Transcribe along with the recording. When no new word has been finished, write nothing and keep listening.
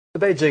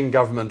The Beijing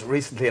government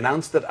recently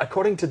announced that,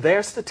 according to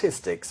their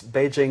statistics,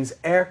 Beijing's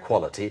air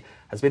quality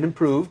has been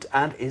improved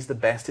and is the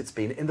best it's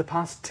been in the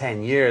past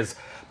 10 years.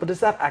 But does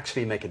that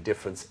actually make a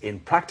difference in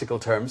practical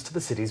terms to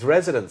the city's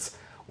residents?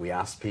 We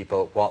asked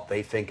people what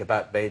they think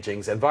about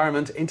Beijing's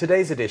environment in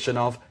today's edition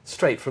of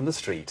Straight from the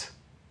Street.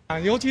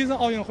 Especially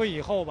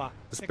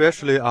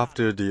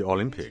after the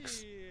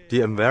Olympics, the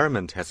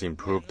environment has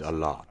improved a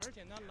lot.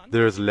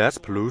 There is less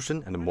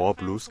pollution and more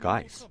blue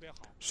skies.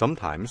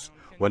 Sometimes,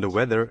 when the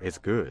weather is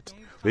good,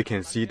 we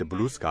can see the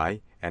blue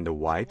sky and the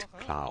white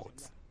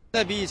clouds.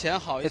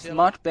 It's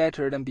much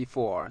better than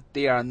before.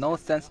 There are no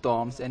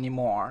sandstorms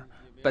anymore.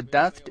 But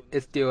dust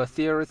is still a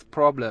serious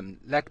problem.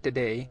 Like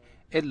today,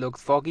 it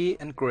looks foggy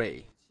and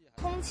gray.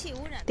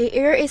 The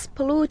air is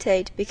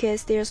polluted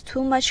because there's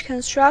too much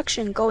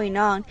construction going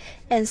on,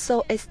 and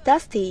so it's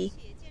dusty.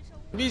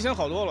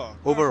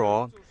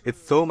 Overall,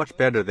 it's so much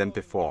better than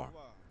before.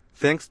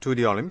 Thanks to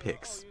the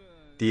Olympics.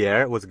 The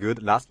air was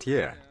good last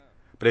year,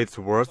 but it's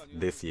worse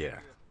this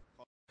year.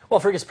 Well,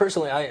 Fergus,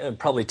 personally, I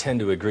probably tend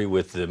to agree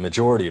with the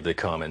majority of the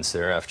comments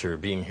there. After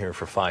being here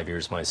for 5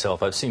 years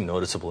myself, I've seen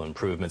noticeable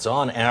improvements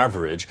on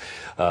average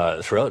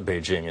throughout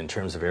Beijing in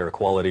terms of air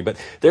quality. But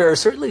there are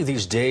certainly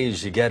these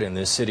days you get in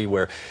this city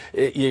where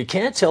you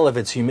can't tell if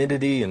it's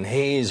humidity and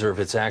haze or if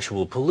it's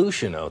actual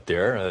pollution out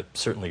there.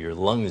 Certainly your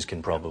lungs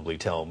can probably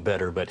tell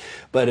better. But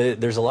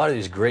there's a lot of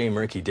these gray,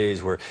 murky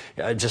days where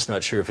I'm just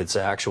not sure if it's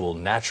actual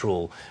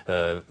natural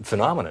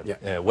phenomenon,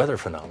 weather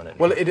phenomenon.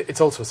 Well, it's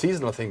also a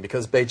seasonal thing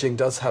because Beijing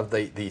does have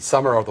the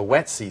summer or the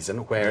wet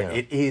season where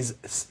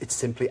it's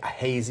simply a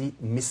hazy,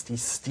 misty,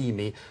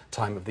 steamy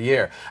time of the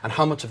year. And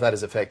how much of that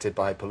is affected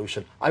by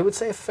pollution? I would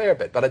say a fair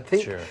bit, but I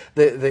think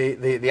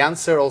the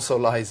answer also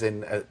lies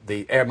in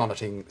the air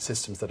monitoring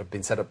systems that have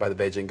been set up by the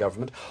Beijing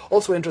government.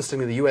 Also,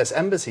 interestingly, the US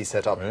Embassy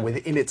set up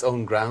within its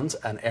own grounds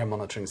an air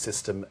monitoring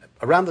system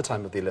around the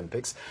time of the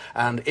Olympics,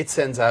 and it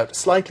sends out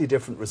slightly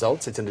different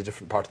results. It's in a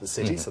different part of the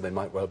city, so they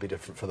might well be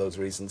different for those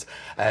reasons.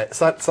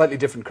 Slightly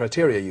different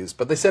criteria used,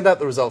 but they send out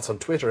the results on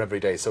Twitter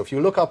every day. So if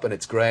you look up and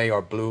it's grey or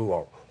blue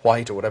or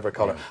white or whatever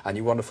colour and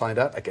you want to find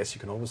out, I guess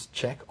you can always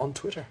check on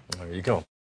Twitter. There you go.